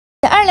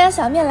2两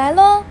小面来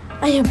喽。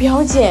哎呀，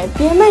表姐，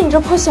别卖你这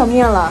破小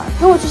面了，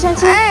陪我去相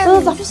亲。走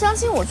走走，去相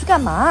亲，我去干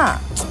嘛？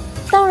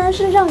当然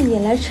是让你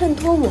来衬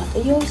托我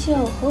的优秀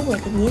和我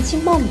的年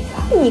轻貌美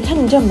啦。你看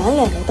你这满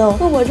脸的痘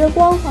和我这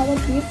光滑的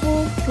皮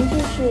肤，不就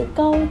是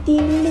高低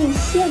立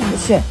现吗？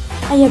去。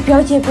哎呀，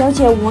表姐，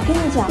我跟你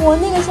讲，我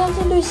那个相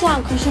亲对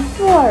象可是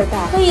富二代，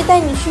可以带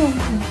你去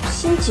5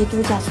星级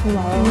度假村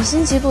玩哦。5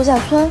星级度假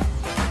村？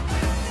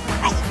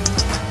哎呀，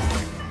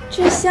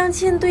这相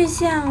亲对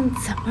象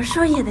怎么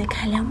说也得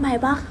开辆迈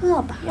巴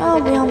赫吧？要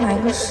不要买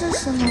个试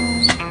试呢？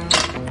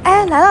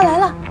哎，来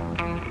了。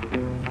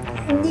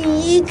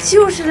你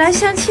就是来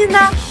相亲的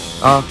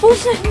啊？不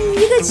是，你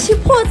一个骑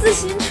破自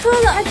行车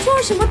的，还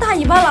装什么大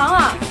尾巴狼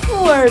啊？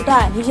富二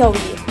代的要义。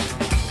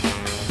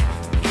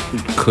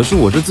可是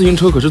我这自行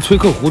车可是崔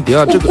克蝴蝶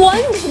啊！这个我管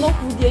你什么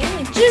蝴蝶，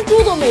你蜘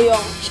蛛都没用，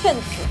骗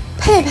子！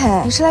佩佩，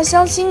你是来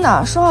相亲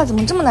的，说话怎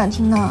么这么难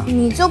听呢？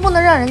你就不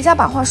能让人家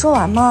把话说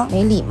完吗？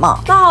没礼貌。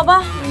那好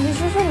吧，你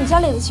说说你家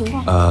里的情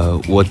况。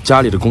我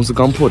家里的公司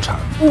刚破产。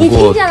你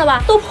听见了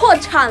吧？都破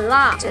产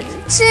了。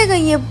这个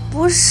也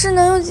不是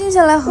能用金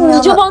钱来衡量的。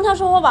你就帮他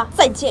说话吧。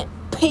再见。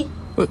呸！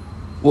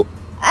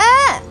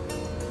哎，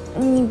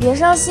你别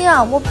伤心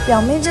啊，我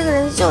表妹这个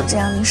人就这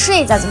样，你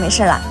睡一觉就没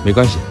事了。没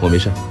关系，我没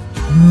事。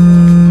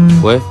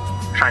喂。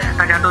少爷，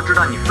大家都知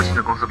道你父亲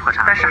的公司破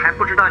产，但是还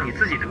不知道你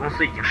自己的公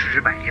司已经实施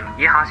百亿了。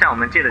银行向我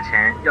们借的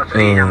钱要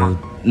催一下吗？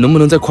能不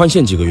能再宽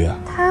限几个月啊？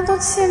他都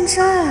欠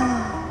债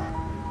了。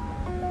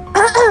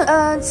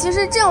其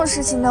实这种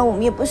事情呢，我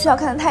们也不需要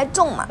看得太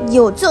重嘛，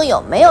有就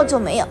有，没有就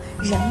没有，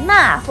人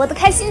嘛，活得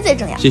开心最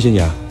重要。谢谢你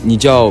啊，你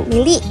叫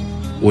米粒。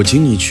我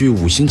请你去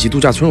5星级度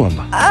假村玩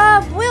吧。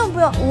不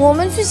用，我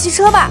们去骑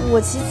车吧，我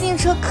骑自行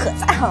车可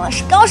在行了，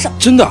是高手。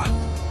真的？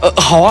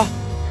好啊。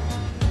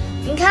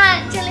你看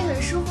这里很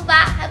舒服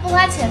吧，还不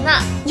花钱呢。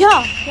哟，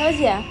表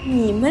姐，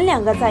你们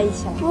2个在一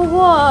起了。不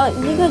过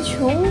一个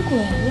穷鬼，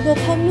一个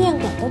开面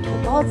馆的土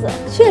包子，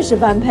确实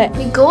般配。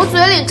你狗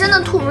嘴里真的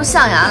吐不出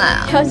象牙来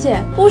啊！表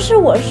姐，不是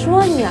我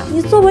说你啊，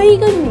你作为一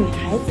个女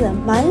孩子，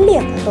满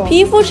脸的痘，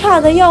皮肤差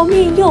的要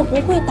命，又不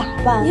会打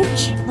扮，也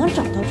只能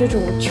找到这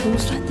种穷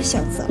酸的小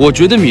子。我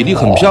觉得米粒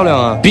很漂亮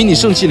啊，比你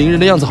盛气凌人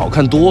的样子好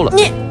看多了。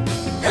你，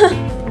哼，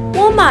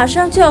我马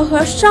上就要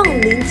和上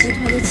林集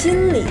团的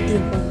经理订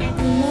婚了。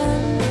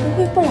不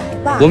会不来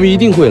吧？我们一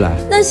定会来。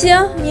那行，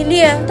米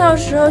粒，到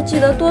时候记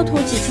得多涂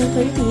几层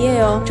粉底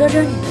液哦，遮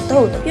遮你的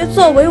痘痘，别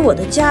作为我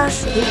的家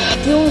属给我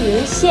丢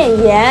人现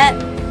眼。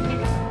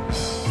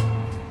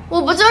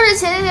我不就是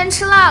前几天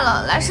吃辣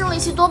了，来生理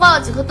期多爆了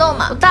几颗痘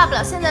嘛，我大不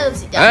了现在就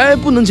挤掉。哎，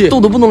不能挤，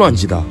痘痘不能乱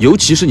挤的，尤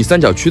其是你三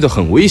角区的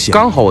很危险。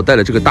刚好我带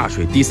了这个大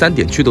水滴3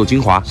点祛痘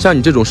精华，像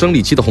你这种生理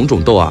期的红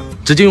肿痘啊，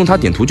直接用它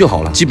点涂就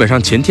好了。基本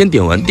上前天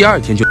点完，第2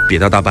天就瘪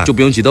大大半，就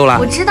不用挤痘啦。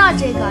我知道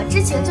这个，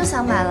之前就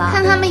想买了，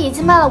看他们已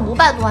经卖了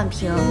500多万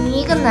瓶。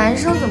你一个男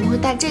生怎么会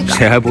带这个？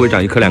谁还不会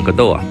长1颗2颗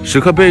痘啊？时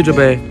刻备着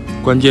呗。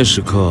关键时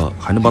刻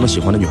还能帮到喜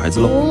欢的女孩子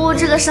喽。哦，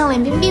这个上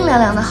脸冰冰凉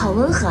凉的，好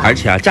温和啊！而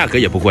且啊，价格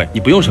也不贵，你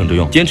不用省着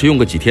用，坚持用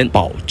个几天，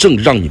保证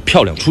让你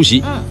漂亮出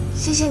席。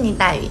谢谢你，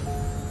大鱼。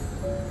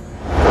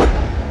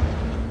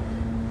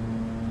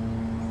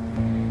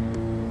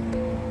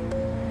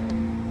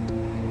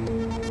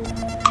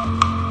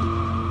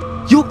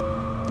哟，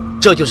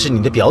这就是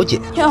你的表姐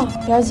哟，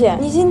表姐，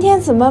你今天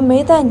怎么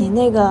没带你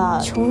那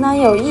个穷男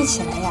友一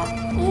起来呀？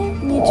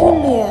你这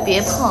脸别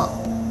碰。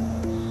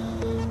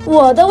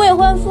我的未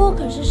婚夫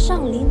可是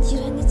上林集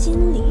团的经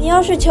理，你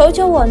要是求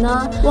求我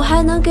呢，我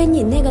还能给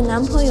你那个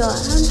男朋友安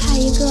排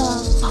一个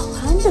保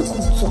安的工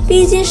作。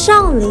毕竟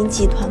上林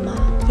集团嘛，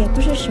也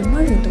不是什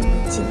么人都能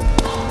进。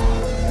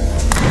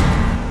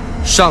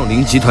上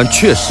林集团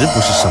确实不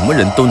是什么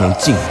人都能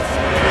进的。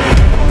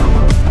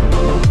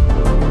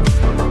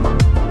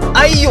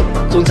哎呦，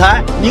总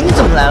裁，您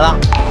怎么来了？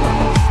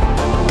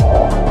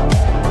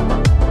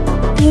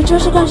你这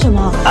是干什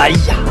么？哎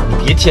呀，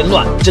你别添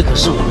乱，这可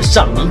是我们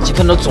上林集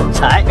团的总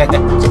裁。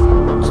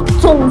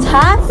总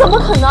裁？怎么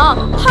可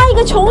能？他一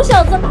个穷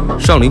小子。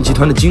上林集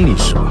团的经理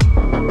是吧？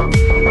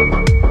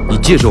你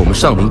借着我们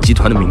上林集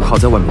团的名号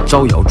在外面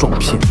招摇撞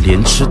骗，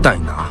连吃带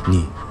拿，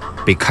你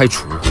被开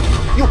除了。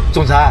哟，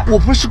总裁，我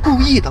不是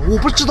故意的，我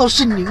不知道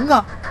是您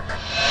啊。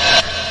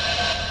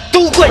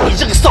都怪你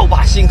这个扫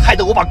把星，害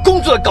得我把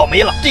工作搞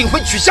没了，订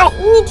婚取消。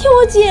你听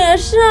我解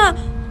释。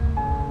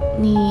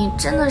你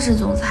真的是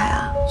总裁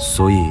啊？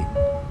所以，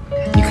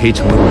你可以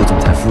成为我的总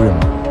裁夫人吗？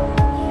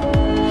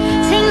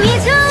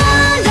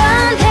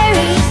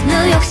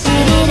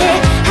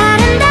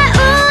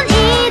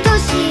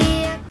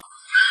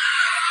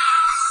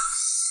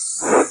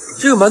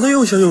这个馒头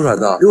又香又软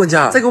的，刘管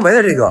家，再给我买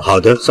点这个。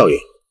好的，少爷。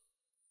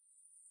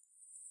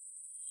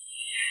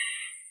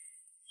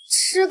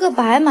吃个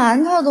白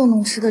馒头都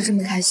能吃得这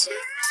么开心，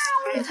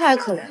也太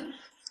可怜了。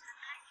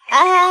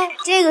哎，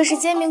这个是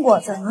煎饼果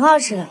子，很好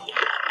吃。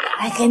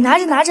哎，给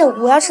拿着，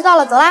我要迟到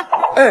了，走啦。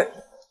哎，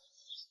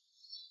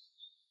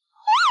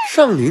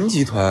上林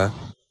集团，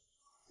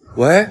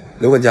喂，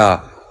刘管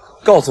家，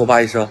告诉我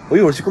爸一声，我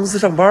一会儿去公司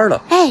上班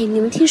了。哎，你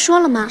们听说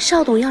了吗？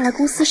邵董要来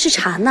公司视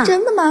察呢。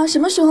真的吗？什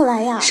么时候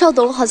来呀？邵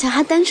董好像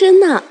还单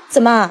身呢。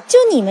怎么，就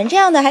你们这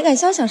样的还敢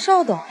肖想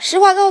邵董？实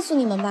话告诉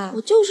你们吧，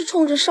我就是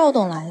冲着邵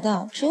董来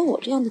的，只有我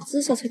这样的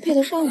姿色才配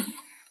得上你。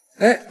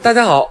哎，大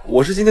家好，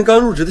我是今天刚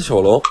入职的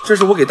小龙，这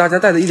是我给大家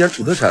带的一点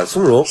土特产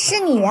松茸。是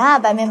你啊，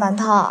白面馒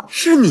头。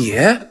是你，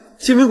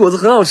煎饼果子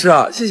很好吃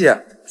啊，谢谢。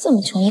这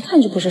么穷，一看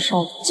就不是邵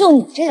董。就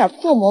你这点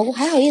破蘑菇，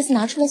还好意思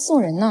拿出来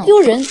送人呢，丢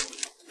人。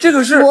这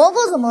个是蘑菇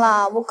怎么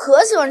了？我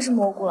可喜欢吃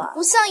蘑菇了，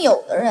不像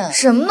有的人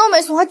什么都没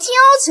送，还挑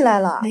起来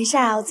了。没事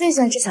啊，我最喜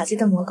欢吃小鸡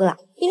的蘑菇了。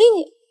你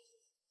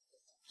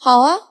好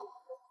啊，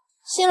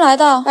新来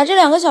的，把这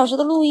2个小时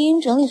的录音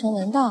整理成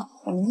文档，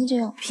我明天就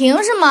要。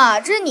凭什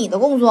么？这是你的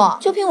工作，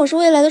就凭我是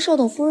未来的邵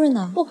董夫人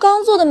呢。我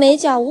刚做的美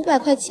甲500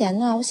块钱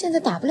呢，我现在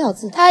打不了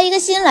字。他一个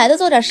新来的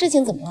做点事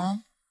情怎么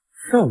了？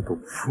邵董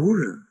夫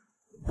人，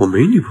我没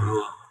女朋友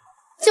啊。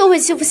就会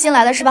欺负新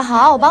来的是吧？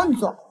好，我帮你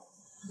做。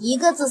1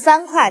个字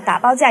3块，打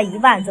包价1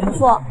万，怎么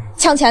付？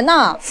抢钱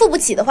呢？付不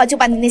起的话就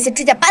把你那些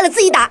指甲掰了自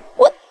己打。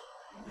我。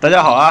大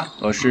家好啊，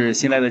我是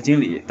新来的经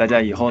理，大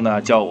家以后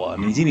呢叫我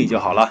米经理就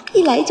好了。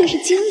一来就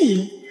是经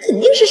理，肯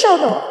定是邵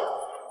董。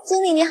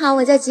经理你好，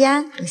我叫吉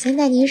安，我先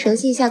带您熟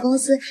悉一下公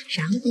司，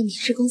然后带你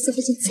吃公司附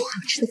近最好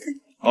吃的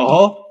饭。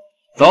哦，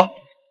走。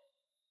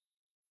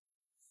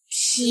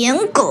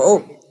舔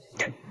狗。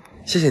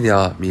谢谢你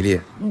啊，米粒。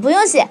不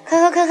用谢，喝。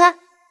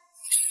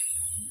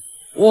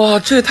哇，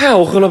这也太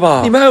好喝了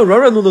吧！里面还有软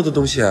软糯糯的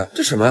东西，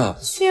这什么呀？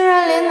居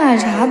然连奶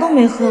茶都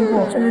没喝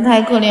过，真是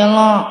太可怜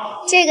了。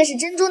这个是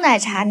珍珠奶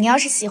茶，你要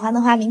是喜欢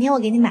的话，明天我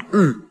给你买。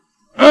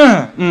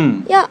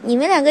哟，你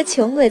们2个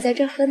穷鬼在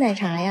这喝奶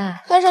茶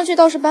呀？看上去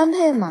倒是般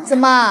配嘛。怎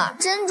么，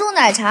珍珠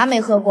奶茶没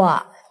喝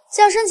过？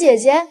叫声姐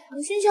姐，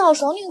你心情好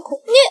少你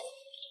口。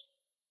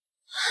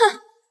哼，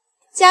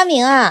佳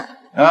明啊，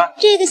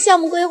这个项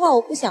目规划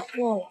我不想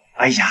做了。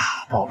哎呀，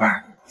宝贝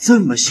儿，这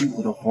么辛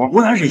苦的活，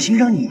我哪忍心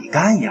让你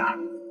干呀？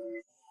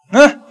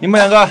你们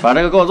2个把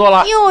这个给我做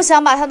了。又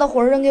想把他的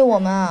活扔给我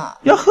们啊？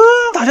呀呵，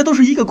大家都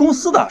是一个公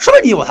司的，说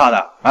你我他的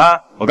啊！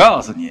我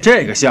告诉你，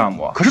这个项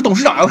目可是董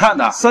事长要看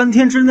的，3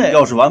天之内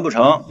要是完不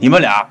成，你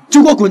们俩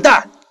就给我滚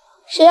蛋！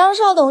谁让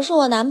邵董是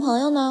我男朋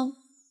友呢？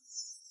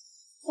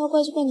要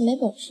怪就怪你没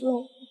本事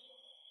喽。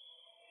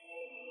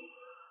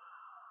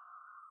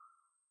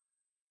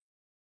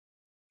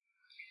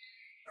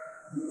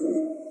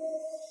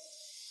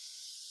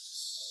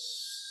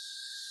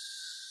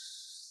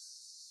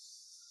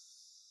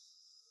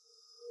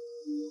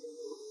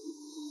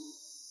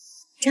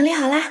整理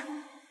好啦，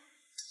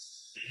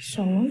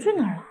小龙去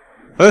哪儿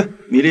了？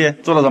米粒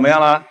做的怎么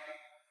样了？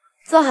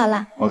做好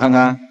了，我看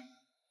看。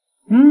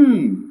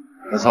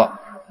不错。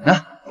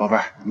宝贝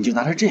儿，你就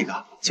拿着这个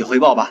去汇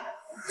报吧。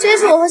这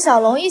是我和小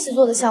龙一起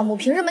做的项目，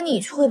凭什么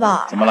你去汇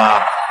报？怎么了？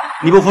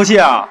你不服气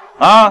啊？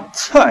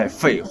太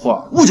废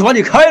话，我就把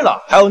你开了，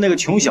还有那个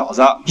穷小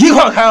子一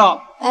块开了。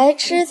白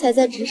痴才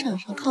在职场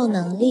上靠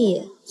能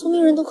力，聪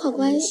明人都靠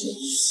关系。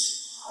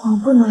我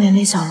不能连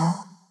累小龙。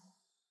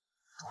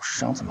董事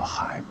长怎么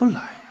还不来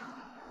呀？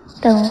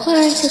等会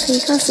儿就可以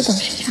告诉董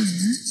事长了。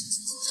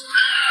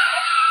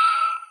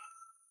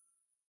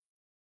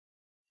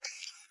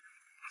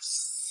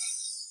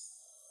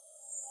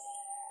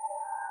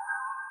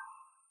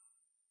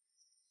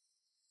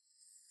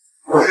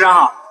董事长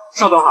好，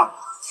邵董好。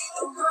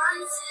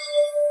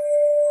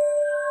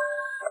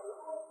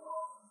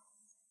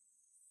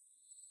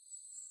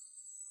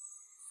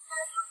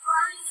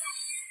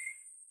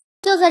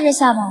就在这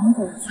下吧，我们走。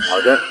好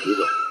的，李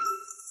总。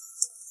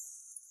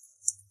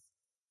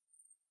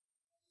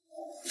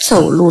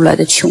走路来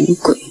的穷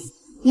鬼。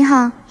你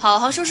好，好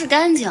好收拾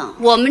干净，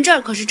我们这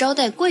儿可是招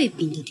待贵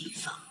宾的地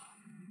方。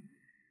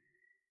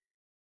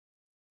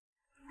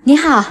你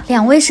好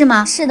，2位是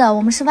吗？是的，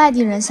我们是外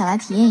地人，想来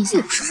体验一下。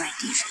又是外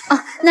地人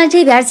哦，那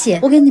这边请。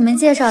我给你们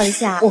介绍一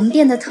下我们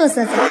店的特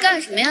色菜。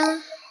干什么呀？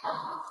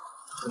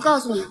我告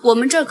诉你，我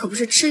们这儿可不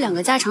是吃2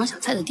个家常小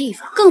菜的地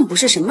方，更不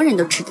是什么人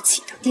都吃得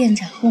起的。店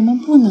长，我们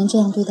不能这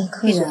样对待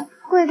客人。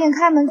贵店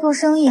开门做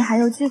生意还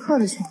有拒客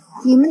的权利。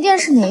你们店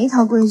是哪一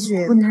条规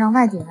矩不能让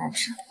外地人来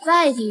吃？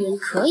外地人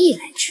可以来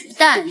吃，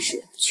但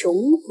是穷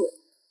鬼。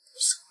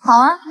好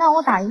啊，那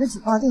我打一个举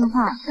报电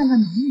话，看看能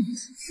不能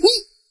行。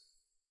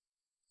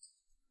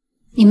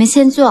你们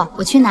先坐，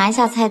我去拿一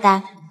下菜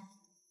单。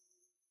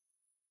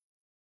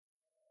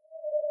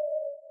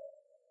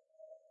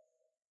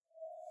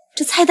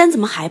这菜单怎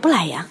么还不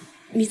来呀？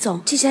米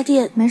总，这家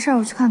店没事，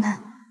我去看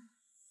看。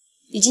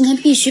你今天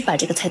必须把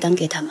这个菜单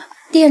给他们。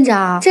店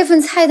长，这份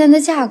菜单的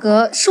价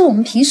格是我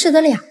们平时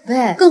的2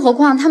倍，更何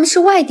况他们是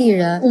外地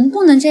人，我们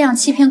不能这样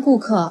欺骗顾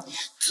客。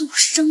做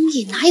生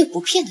意哪有不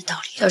骗的道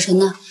理？小陈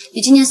呢？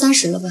你今年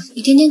30了吧？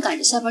你天天赶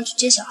着下班去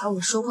接小孩，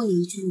我说过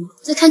你一句吗？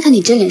再看看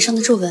你这脸上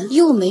的皱纹，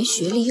又没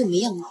学历又没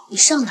样貌，你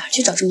上哪儿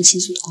去找这么轻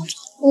松的工作？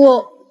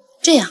我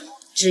这样，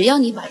只要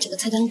你把这个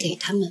菜单给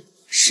他们，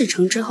事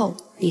成之后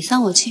你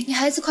3我7。你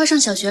孩子快上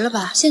小学了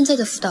吧？现在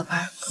的辅导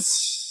班可不。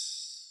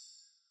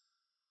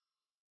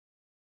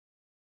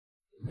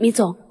米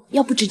总，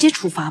要不直接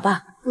处罚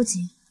吧？不急，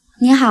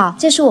你好，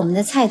这是我们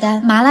的菜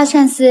单，麻辣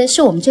串丝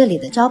是我们这里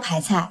的招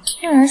牌菜。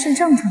竟然是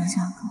正常价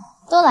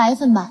格，都来一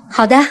份吧。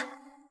好的，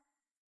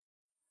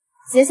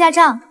结下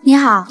账。你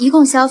好，一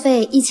共消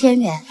费1000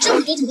元。这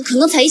么多怎么可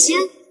能才1000？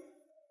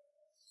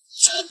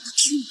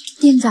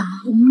店长，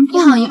我们你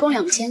好，一共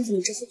2000，怎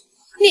么支付？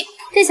你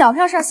这小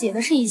票上写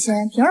的是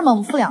1000，凭什么我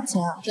们付2000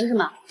啊？凭什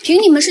么？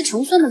凭你们是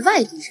穷酸的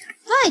外地人，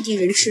外地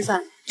人吃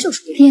饭就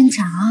是不付。店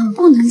长，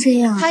不能这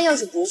样。他要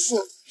是不付，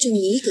就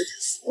你给他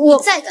付。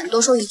我再敢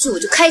多说一句，我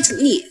就开除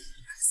你。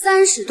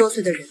30多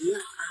岁的人了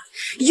啊，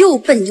又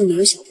笨又没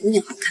有小姑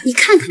娘好看。你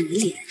看看你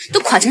脸，都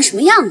垮成什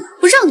么样了？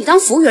我让你当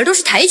服务员都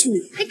是抬举你，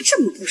还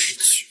这么不识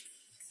趣。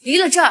离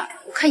了这儿，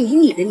我看以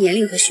你的年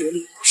龄和学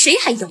历，谁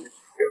还要你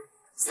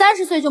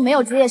？30岁就没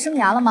有职业生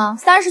涯了吗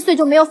？30岁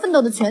就没有奋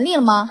斗的权利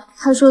了吗？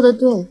他说的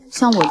对，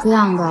像我这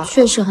样的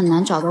确实很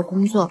难找到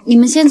工作。你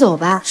们先走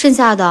吧，剩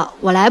下的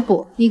我来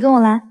补。你跟我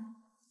来。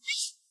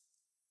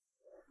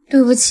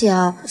对不起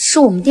啊，是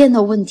我们店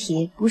的问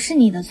题，不是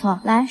你的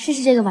错。来试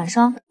试这个晚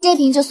霜，这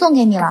瓶就送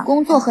给你了。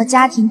工作和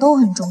家庭都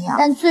很重要，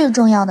但最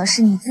重要的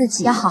是你自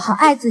己，要好好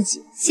爱自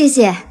己。谢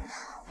谢。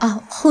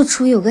啊，后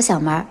厨有个小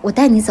门，我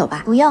带你走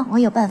吧。不用，我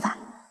有办法。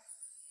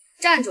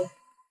站住！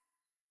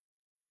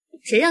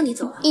谁让你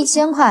走了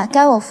？1000块，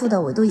该我付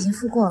的我都已经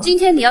付过了。今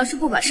天你要是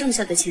不把剩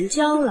下的钱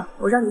交了，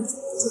我让你走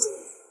就走，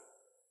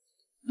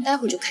待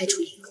会儿就开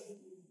除你。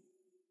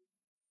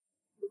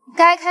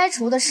该开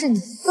除的是你。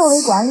作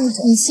为管理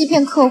者，你欺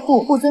骗客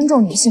户，不尊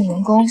重女性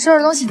员工，收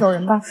拾东西走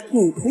人吧。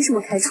你凭什么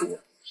开除我？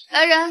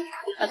来人，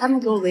把他们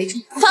给我围住，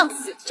放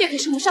肆！这可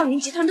是我们少林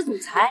集团的总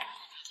裁。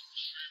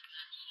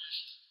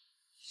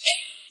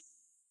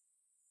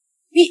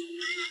你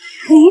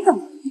怎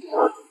么？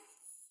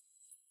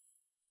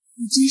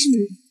你真是你！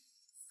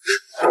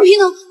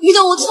米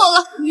等，我错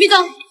了，米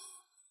等。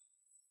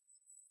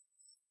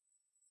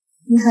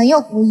你很有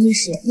服务意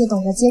识，也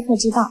懂得接客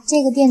之道。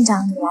这个店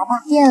长你来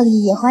吧，店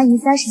里也欢迎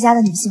30加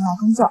的女性来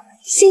工作。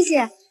谢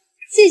谢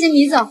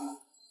米总。